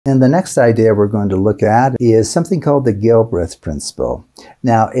And the next idea we're going to look at is something called the Gilbreath principle.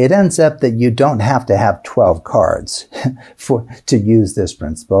 Now, it ends up that you don't have to have 12 cards to use this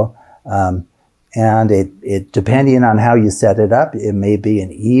principle. And it depending on how you set it up, it may be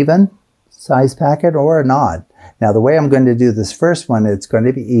an even size packet or an odd. Now, the way I'm going to do this first one, it's going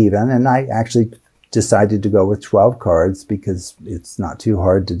to be even, and I actually decided to go with 12 cards because it's not too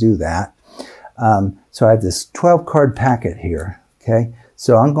hard to do that. So I have this 12 card packet here, okay?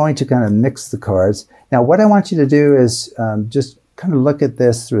 So I'm going to kind of mix the cards. Now, what I want you to do is just kind of look at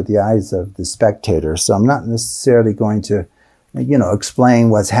this through the eyes of the spectator. So I'm not necessarily going to, explain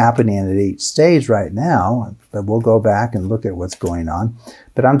what's happening at each stage right now, but we'll go back and look at what's going on.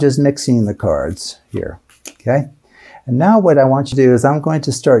 But I'm just mixing the cards here, okay? And now what I want you to do is I'm going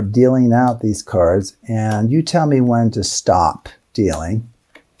to start dealing out these cards, and you tell me when to stop dealing.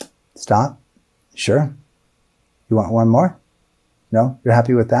 Stop? Sure? You want one more? No? You're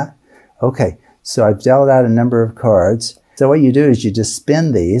happy with that? Okay, so I've dealt out a number of cards. So what you do is you just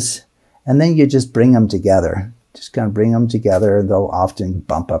spin these, and then you just bring them together. Just kind of bring them together. They'll often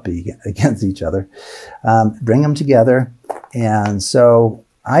bump up against each other. Bring them together. And so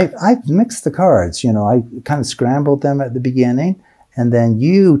I've mixed the cards. I kind of scrambled them at the beginning. And then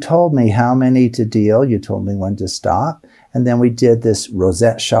you told me how many to deal. You told me when to stop. And then we did this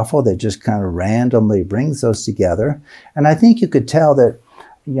rosette shuffle that just kind of randomly brings those together. And I think you could tell that,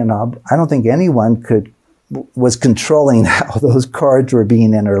 I don't think anyone was controlling how those cards were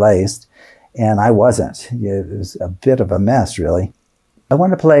being interlaced. And I wasn't. It was a bit of a mess, really. I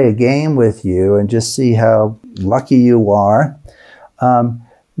want to play a game with you and just see how lucky you are.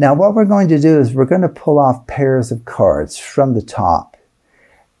 Now, what we're going to do is we're going to pull off pairs of cards from the top.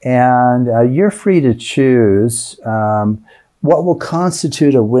 And you're free to choose what will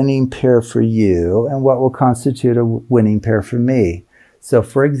constitute a winning pair for you and what will constitute a winning pair for me. So,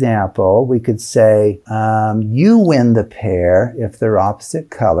 for example, we could say you win the pair if they're opposite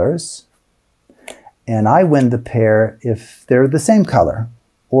colors, and I win the pair if they're the same color,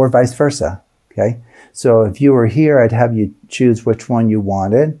 or vice versa, okay? So if you were here, I'd have you choose which one you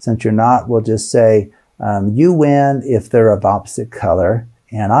wanted. Since you're not, we'll just say you win if they're of opposite color,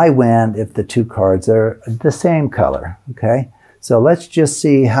 and I win if the two cards are the same color, okay? So let's just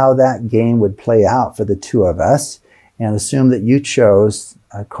see how that game would play out for the two of us, and assume that you chose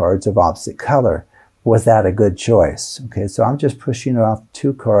cards of opposite color. Was that a good choice? Okay, so I'm just pushing off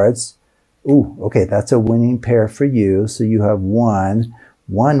two cards. Ooh, okay, that's a winning pair for you. So you have one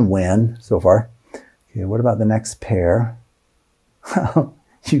win so far. Okay, what about the next pair?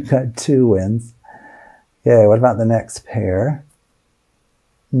 You got two wins. Okay, what about the next pair?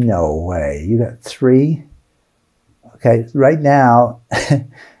 No way, you got three. Okay, right now,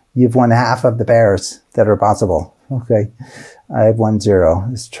 you've won half of the pairs that are possible. Okay, I have 1-0.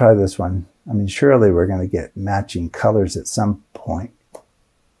 Let's try this one. I mean, surely we're going to get matching colors at some point.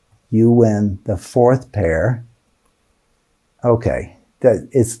 You win the fourth pair. Okay,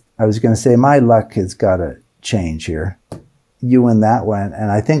 I was going to say my luck has got to change here. You win that one, and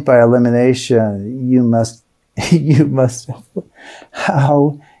I think by elimination, you must,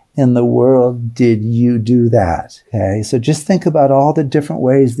 how in the world did you do that? Okay, so just think about all the different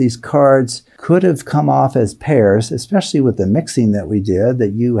ways these cards could have come off as pairs, especially with the mixing that we did,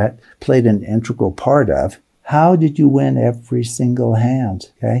 that you had played an integral part of. How did you win every single hand?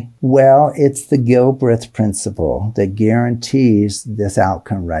 Okay. Well, it's the Gilbreath principle that guarantees this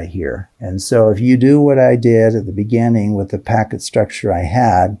outcome right here. And so if you do what I did at the beginning with the packet structure I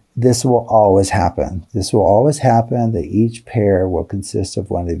had, this will always happen. This will always happen that each pair will consist of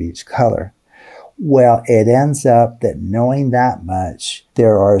one of each color. Well, it ends up that knowing that much,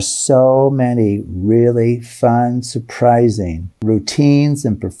 there are so many really fun, surprising routines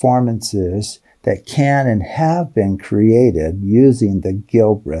and performances that can and have been created using the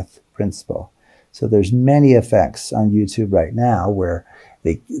Gilbreath principle. So there's many effects on YouTube right now where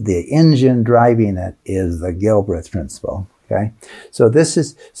the engine driving it is the Gilbreath principle, okay?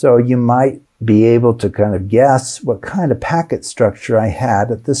 So you might be able to kind of guess what kind of packet structure I had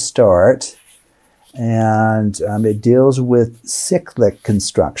at the start. And it deals with cyclic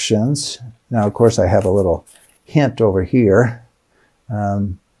constructions. Now, of course, I have a little hint over here.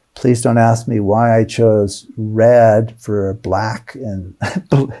 Please don't ask me why I chose red for black and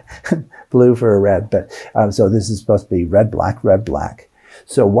blue for a red. But so this is supposed to be red, black, red, black.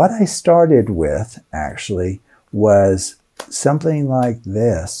 So what I started with actually was something like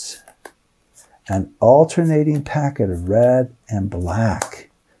this, an alternating packet of red and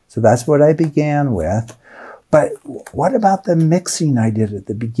black. So that's what I began with. But what about the mixing I did at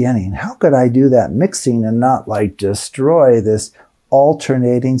the beginning? How could I do that mixing and not like destroy this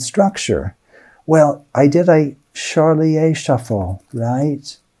alternating structure. Well, I did a Charlier shuffle,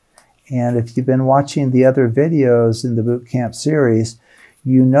 right? And if you've been watching the other videos in the boot camp series,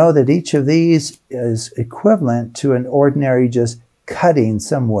 you know that each of these is equivalent to an ordinary just cutting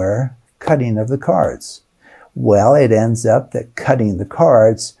somewhere, cutting of the cards. Well, it ends up that cutting the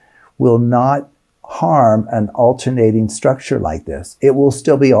cards will not harm an alternating structure like this. It will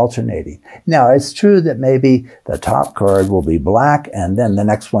still be alternating. Now, it's true that maybe the top card will be black and then the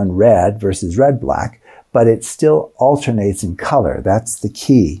next one red versus red-black, but it still alternates in color. That's the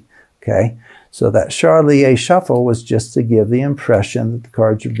key, okay? So that Charlier shuffle was just to give the impression that the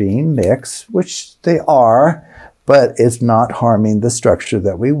cards are being mixed, which they are, but it's not harming the structure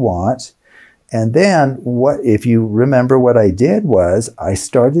that we want. And then, if you remember what I did was, I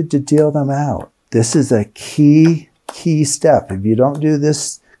started to deal them out. This is a key step. If you don't do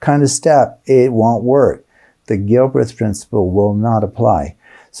this kind of step, it won't work. The Gilbreath principle will not apply.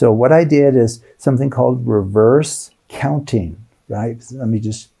 So what I did is something called reverse counting, right? Let me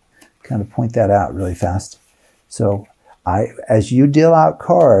just kind of point that out really fast. So as you deal out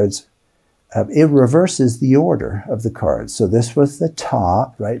cards, it reverses the order of the cards. So this was the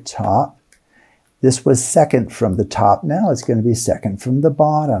top, right? Top. This was second from the top. Now it's going to be second from the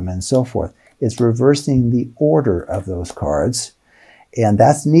bottom and so forth. It's reversing the order of those cards. And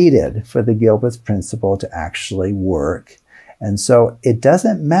that's needed for the Gilbreath principle to actually work. And so it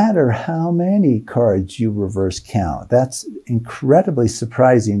doesn't matter how many cards you reverse count. That's incredibly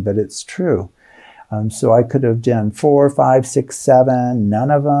surprising, but it's true. So I could have done 4, 5, 6, 7,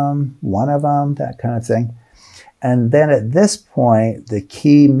 none of them, one of them, that kind of thing. And then at this point, the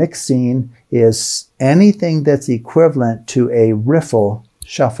key mixing is anything that's equivalent to a riffle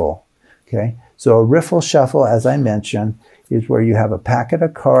shuffle. Okay, so a riffle shuffle, as I mentioned, is where you have a packet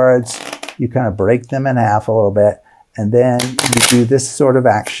of cards, you kind of break them in half a little bit, and then you do this sort of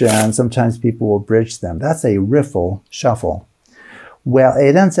action. Sometimes people will bridge them. That's a riffle shuffle. Well,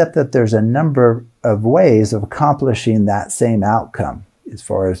 it ends up that there's a number of ways of accomplishing that same outcome as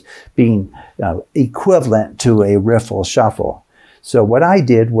far as being equivalent to a riffle shuffle. So what I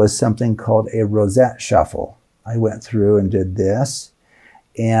did was something called a rosette shuffle. I went through and did this,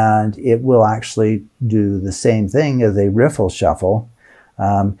 and it will actually do the same thing as a riffle shuffle.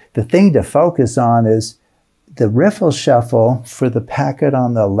 The thing to focus on is the riffle shuffle for the packet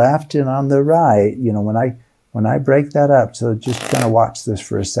on the left and on the right. You know, when I break that up, so just kind of watch this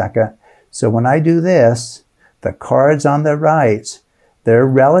for a second. So when I do this, the cards on the right, their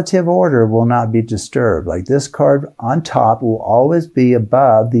relative order will not be disturbed. Like this card on top will always be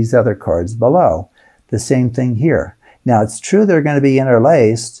above these other cards below. The same thing here. Now, it's true they're going to be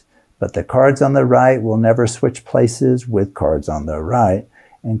interlaced, but the cards on the right will never switch places with cards on the right,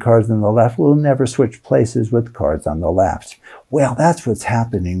 and cards on the left will never switch places with cards on the left. Well, that's what's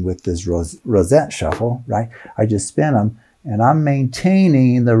happening with this rosette shuffle, right? I just spin them, and I'm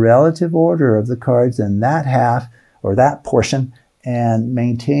maintaining the relative order of the cards in that half, or that portion, and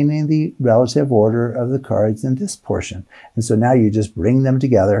maintaining the relative order of the cards in this portion. And so now you just bring them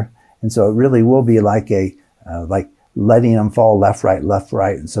together, and so it really will be like like letting them fall left, right,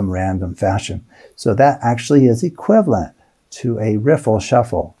 in some random fashion. So that actually is equivalent to a riffle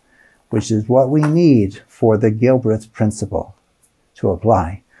shuffle, which is what we need for the Gilbreath principle to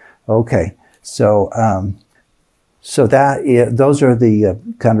apply. Okay, so those are the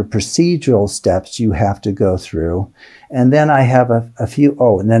kind of procedural steps you have to go through. And then I have a few,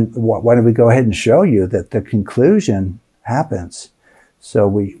 and then why don't we go ahead and show you that the conclusion happens. So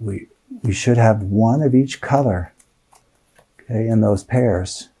we should have one of each color, okay, in those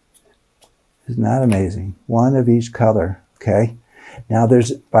pairs. Isn't that amazing? One of each color, okay? Now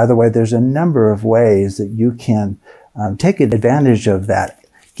by the way, there's a number of ways that you can take advantage of that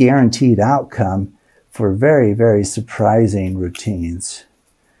guaranteed outcome for very, very surprising routines.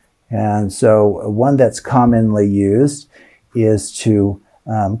 And so one that's commonly used is to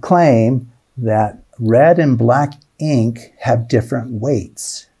claim that red and black ink have different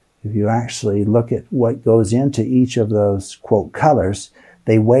weights. If you actually look at what goes into each of those, quote, colors,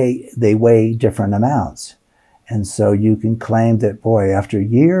 they weigh different amounts. And so you can claim that, boy, after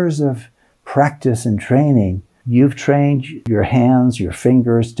years of practice and training, you've trained your hands, your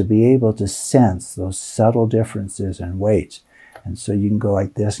fingers to be able to sense those subtle differences in weight. And so you can go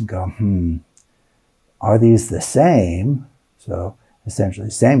like this and go, are these the same? So essentially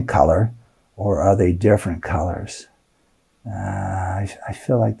same color, or are they different colors? I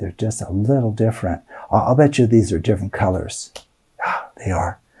feel like they're just a little different. I'll bet you these are different colors. They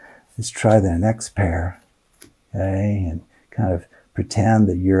are. Let's try the next pair. Okay, and kind of pretend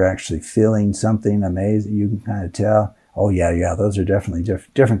that you're actually feeling something amazing. You can kind of tell, Oh, yeah, those are definitely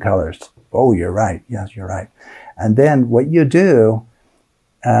different colors. Oh, you're right. Yes, you're right. And then what you do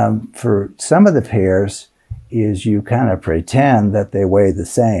for some of the pairs is you kind of pretend that they weigh the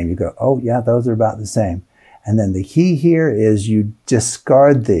same. You go, oh, yeah, those are about the same. And then the key here is you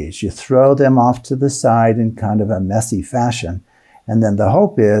discard these. You throw them off to the side in kind of a messy fashion. And then the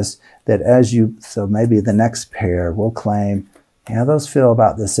hope is that so maybe the next pair will claim, yeah, those feel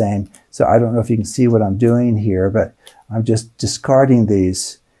about the same. So I don't know if you can see what I'm doing here, but I'm just discarding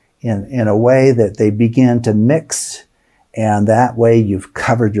these in a way that they begin to mix. And that way you've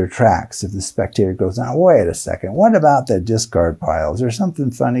covered your tracks. If the spectator goes, now, wait a second, what about the discard piles? There's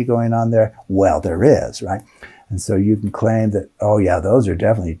something funny going on there. Well, there is, right? And so you can claim that, oh yeah, those are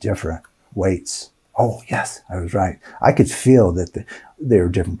definitely different weights. Oh yes, I was right. I could feel that they were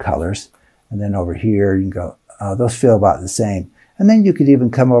different colors. And then over here, you can go, oh, those feel about the same. And then you could even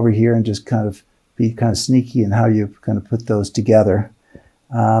come over here and just kind of be kind of sneaky in how you kind of put those together.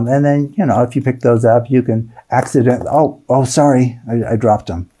 And then, if you pick those up, you can accidentally, oh, sorry, I dropped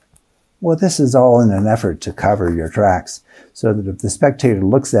them. Well, this is all in an effort to cover your tracks so that if the spectator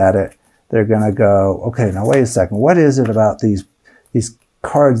looks at it, they're going to go, okay, now wait a second. What is it about these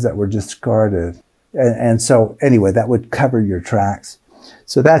cards that were discarded? And so anyway, that would cover your tracks.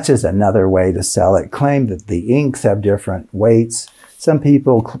 So that's just another way to sell it. Claim that the inks have different weights. Some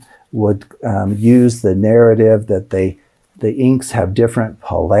people would use the narrative that the inks have different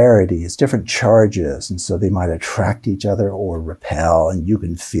polarities, different charges, and so they might attract each other or repel, and you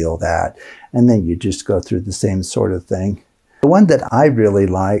can feel that. And then you just go through the same sort of thing. The one that I really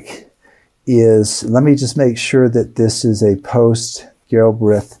like is, let me just make sure that this is a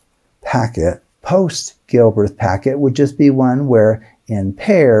post-Gilbreath packet. Post-Gilbreath packet would just be one where in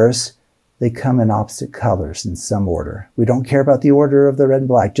pairs, they come in opposite colors in some order. We don't care about the order of the red and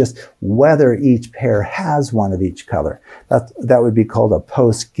black, just whether each pair has one of each color. That would be called a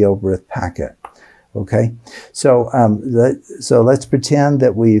post-Gilbreath packet. Okay, so let's pretend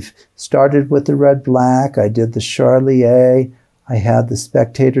that we've started with the red-black. I did the Charlier. I had the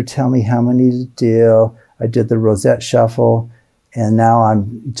spectator tell me how many to deal. I did the Rosette shuffle, and now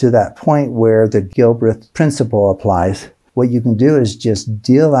I'm to that point where the Gilbreath principle applies. What you can do is just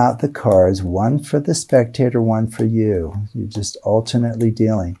deal out the cards, one for the spectator, one for you. You're just alternately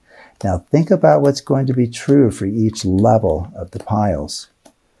dealing. Now think about what's going to be true for each level of the piles.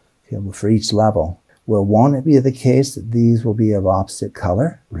 Okay, well, for each level. Well, won't it be the case that these will be of opposite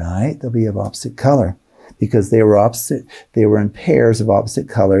color? Right? They'll be of opposite color because they were opposite. They were in pairs of opposite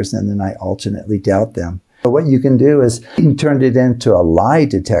colors, and then I alternately dealt them. But what you can do is you can turn it into a lie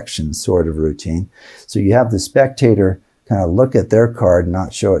detection sort of routine. So you have the spectator kind of look at their card and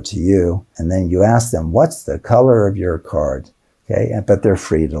not show it to you. And then you ask them, what's the color of your card? Okay, but they're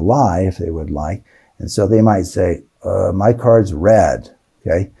free to lie if they would like. And so they might say, my card's red.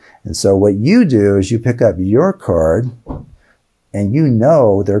 Okay, and so what you do is you pick up your card and you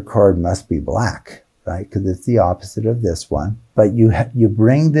know their card must be black, right? Because it's the opposite of this one. But you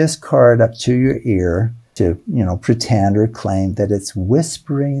bring this card up to your ear to, pretend or claim that it's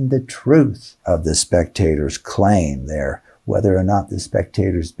whispering the truth of the spectator's claim there, whether or not the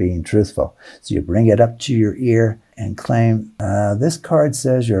spectator's being truthful. So you bring it up to your ear and claim, this card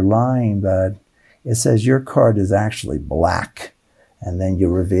says you're lying, bud. It says your card is actually black. And then you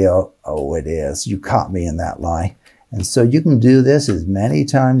reveal, oh, it is. You caught me in that lie. And so you can do this as many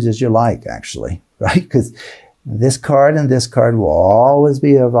times as you like, actually, right? Because this card and this card will always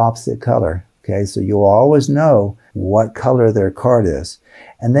be of opposite color. Okay, so you'll always know what color their card is.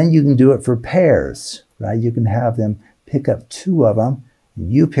 And then you can do it for pairs, right? You can have them pick up two of them,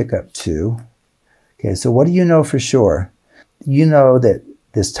 and you pick up two. Okay, so what do you know for sure? You know that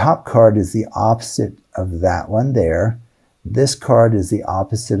this top card is the opposite of that one there. This card is the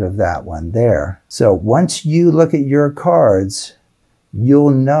opposite of that one there. So once you look at your cards, you'll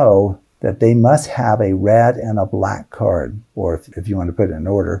know that they must have a red and a black card, or if you want to put it in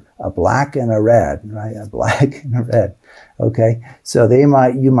order, a black and a red, right? A black and a red. Okay, so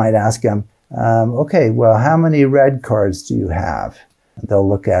you might ask them, okay, well, how many red cards do you have? And they'll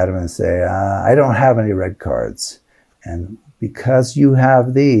look at them and say, I don't have any red cards. And because you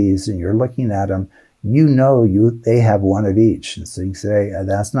have these and you're looking at them, they have one of each. And so you say,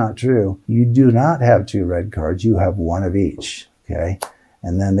 that's not true. You do not have two red cards. You have one of each. Okay.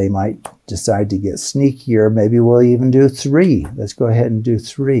 And then they might decide to get sneakier. Maybe we'll even do three. Let's go ahead and do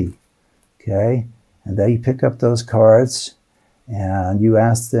three. Okay. And then you pick up those cards and you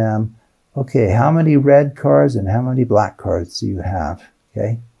ask them, okay, how many red cards and how many black cards do you have?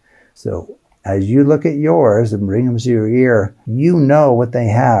 Okay. So as you look at yours and bring them to your ear, you know what they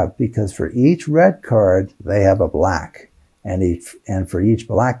have, because for each red card, they have a black. And for each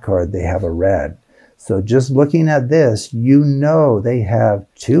black card, they have a red. So just looking at this, you know they have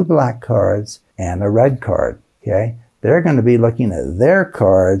 2 black cards and a red card, okay? They're going to be looking at their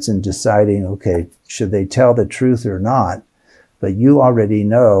cards and deciding, okay, should they tell the truth or not? But you already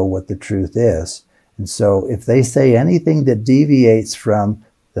know what the truth is. And so if they say anything that deviates from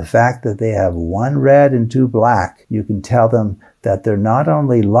the fact that they have 1 red and 2 black, you can tell them that they're not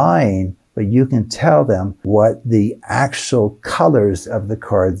only lying, but you can tell them what the actual colors of the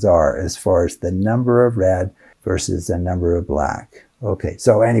cards are as far as the number of red versus the number of black. Okay,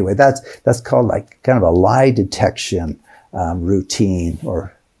 so anyway, that's called like kind of a lie detection routine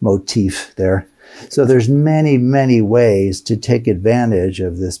or motif there. So there's many, many ways to take advantage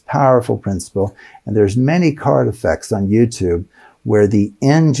of this powerful principle, and there's many card effects on YouTube where the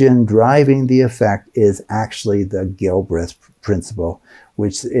engine driving the effect is actually the Gilbreath principle,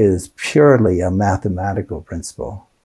 which is purely a mathematical principle.